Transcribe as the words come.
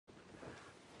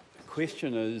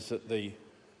question is at the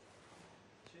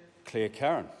Clare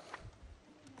Curran.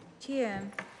 Chair,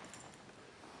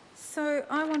 so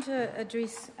I want to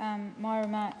address my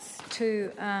remarks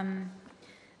to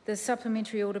the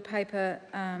supplementary order paper,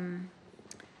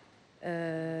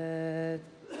 the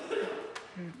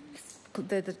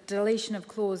deletion of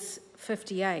clause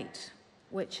 58,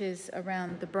 which is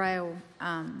around the Braille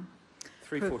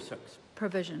 346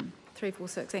 provision.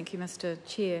 346. Thank you, Mr.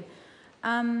 Chair.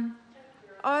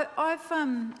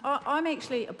 I'm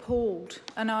actually appalled,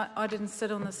 and I didn't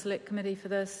sit on the select committee for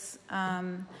this,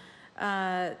 and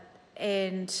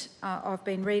I've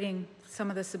been reading some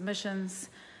of the submissions.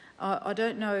 I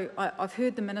don't know. I've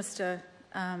heard the minister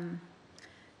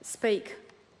speak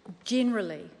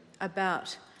generally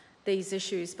about these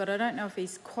issues, but I don't know if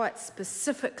he's quite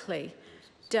specifically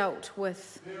dealt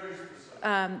with.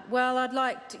 Well, I'd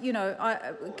like to,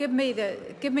 give me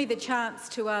the chance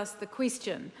to ask the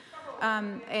question,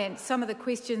 and some of the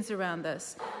questions around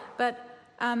this. But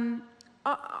I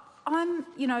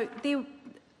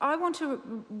want to,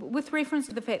 with reference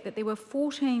to the fact that there were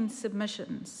 14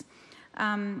 submissions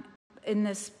in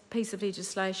this piece of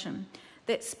legislation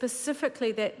that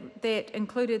specifically that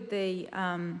included the.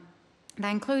 They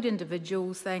include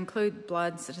individuals, they include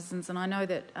blood citizens, and I know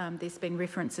that there's been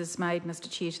references made,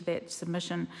 Mr. Chair, to that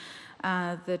submission.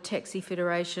 The Taxi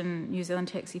Federation, New Zealand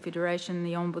Taxi Federation,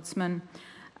 the Ombudsman,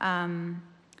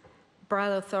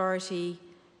 Braille Authority,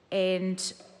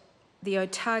 and the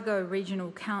Otago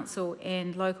Regional Council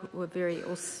and local, a very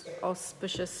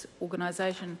auspicious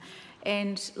organisation,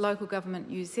 and Local Government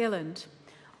New Zealand,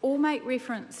 all make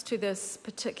reference to this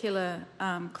particular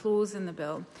clause in the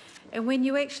bill. And when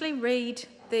you actually read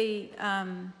the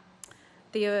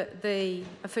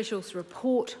official's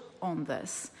report on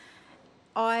this,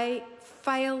 I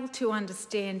fail to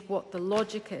understand what the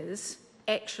logic is,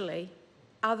 actually,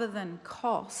 other than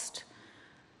cost,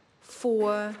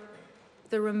 for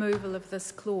the removal of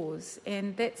this clause.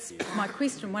 And that's my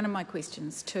question. One of my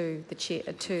questions to the chair,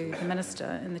 to the minister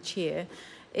and the chair,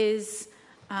 is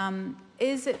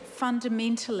it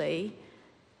fundamentally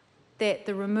that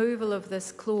the removal of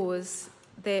this clause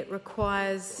that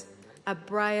requires a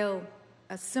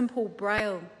simple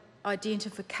Braille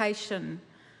identification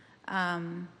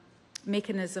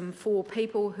mechanism for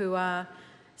people who are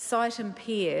sight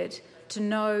impaired to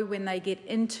know when they get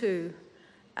into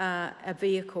a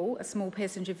vehicle, a small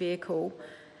passenger vehicle,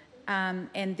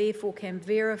 and therefore can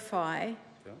verify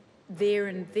there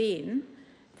and then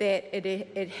that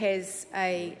it has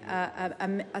a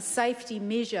safety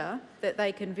measure that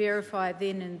they can verify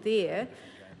then and there.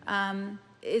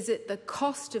 Is it the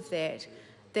cost of that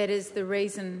is the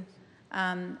reason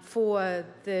for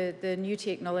the new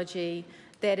technology,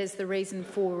 that is the reason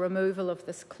for removal of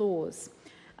this clause?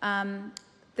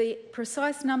 The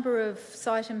precise number of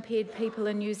sight-impaired people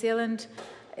in New Zealand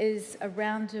is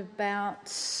around about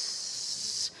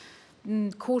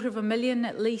 250,000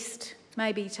 at least,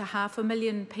 maybe to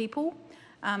 500,000 people.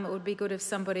 It would be good if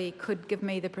somebody could give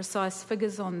me the precise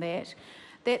figures on that.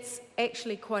 That's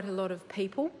actually quite a lot of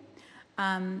people,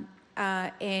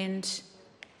 it's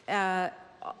a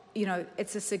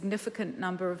significant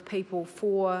number of people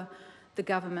for the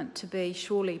government to be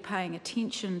surely paying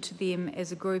attention to them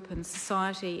as a group in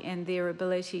society and their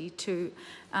ability to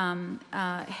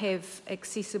have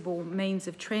accessible means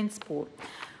of transport.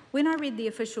 When I read the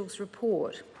official's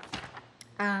report,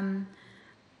 I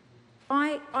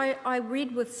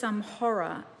read with some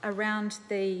horror around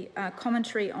the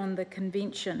commentary on the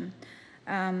convention,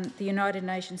 the United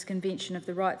Nations Convention of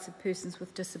the Rights of Persons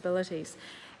with Disabilities,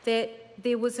 that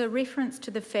there was a reference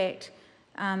to the fact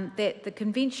that the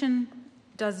convention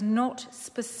does not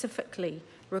specifically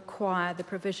require the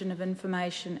provision of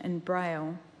information in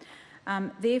Braille.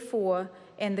 Therefore,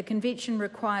 and the convention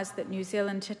requires that New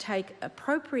Zealand to take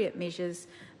appropriate measures,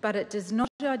 but it does not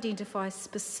identify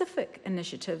specific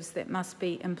initiatives that must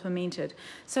be implemented.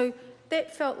 So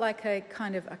that felt like a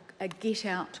kind of a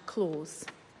get-out clause,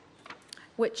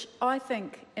 which I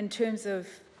think in terms of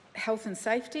health and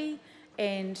safety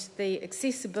and the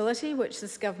accessibility, which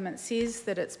this government says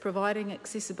that it's providing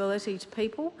accessibility to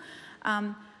people,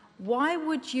 why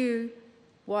would you,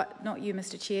 not you,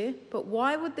 Mr. Chair, but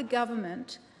why would the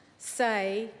government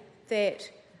say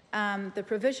that the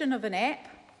provision of an app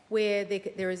where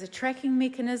there is a tracking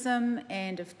mechanism,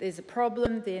 and if there's a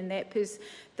problem, then that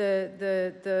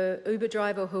the Uber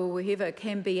driver or whoever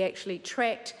can be actually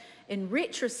tracked in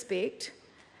retrospect?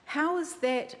 How is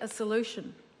that a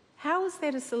solution? How is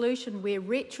that a solution where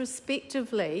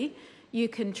retrospectively you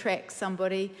can track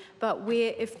somebody, but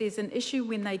where if there's an issue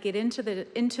when they get into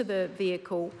the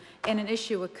vehicle and an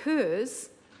issue occurs,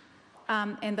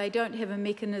 and they don't have a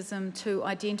mechanism to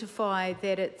identify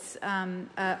that it's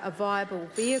a viable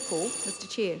vehicle. Mr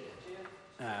Chair.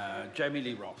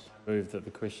 Jami-Lee Ross. Move that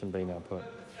the question be now put.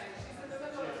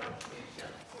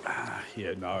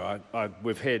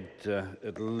 We've had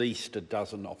at least a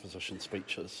dozen opposition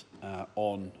speeches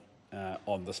on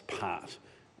this part,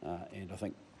 and I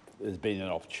think there's been an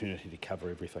opportunity to cover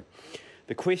everything.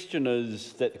 The question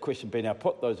is that the question be now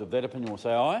put. Those of that opinion will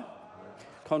say aye.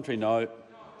 Contrary, no.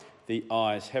 The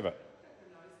ayes have it.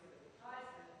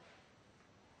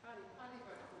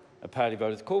 A party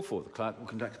vote is called for. The clerk will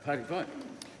conduct a party vote.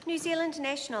 New Zealand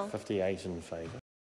National. 58 in favour.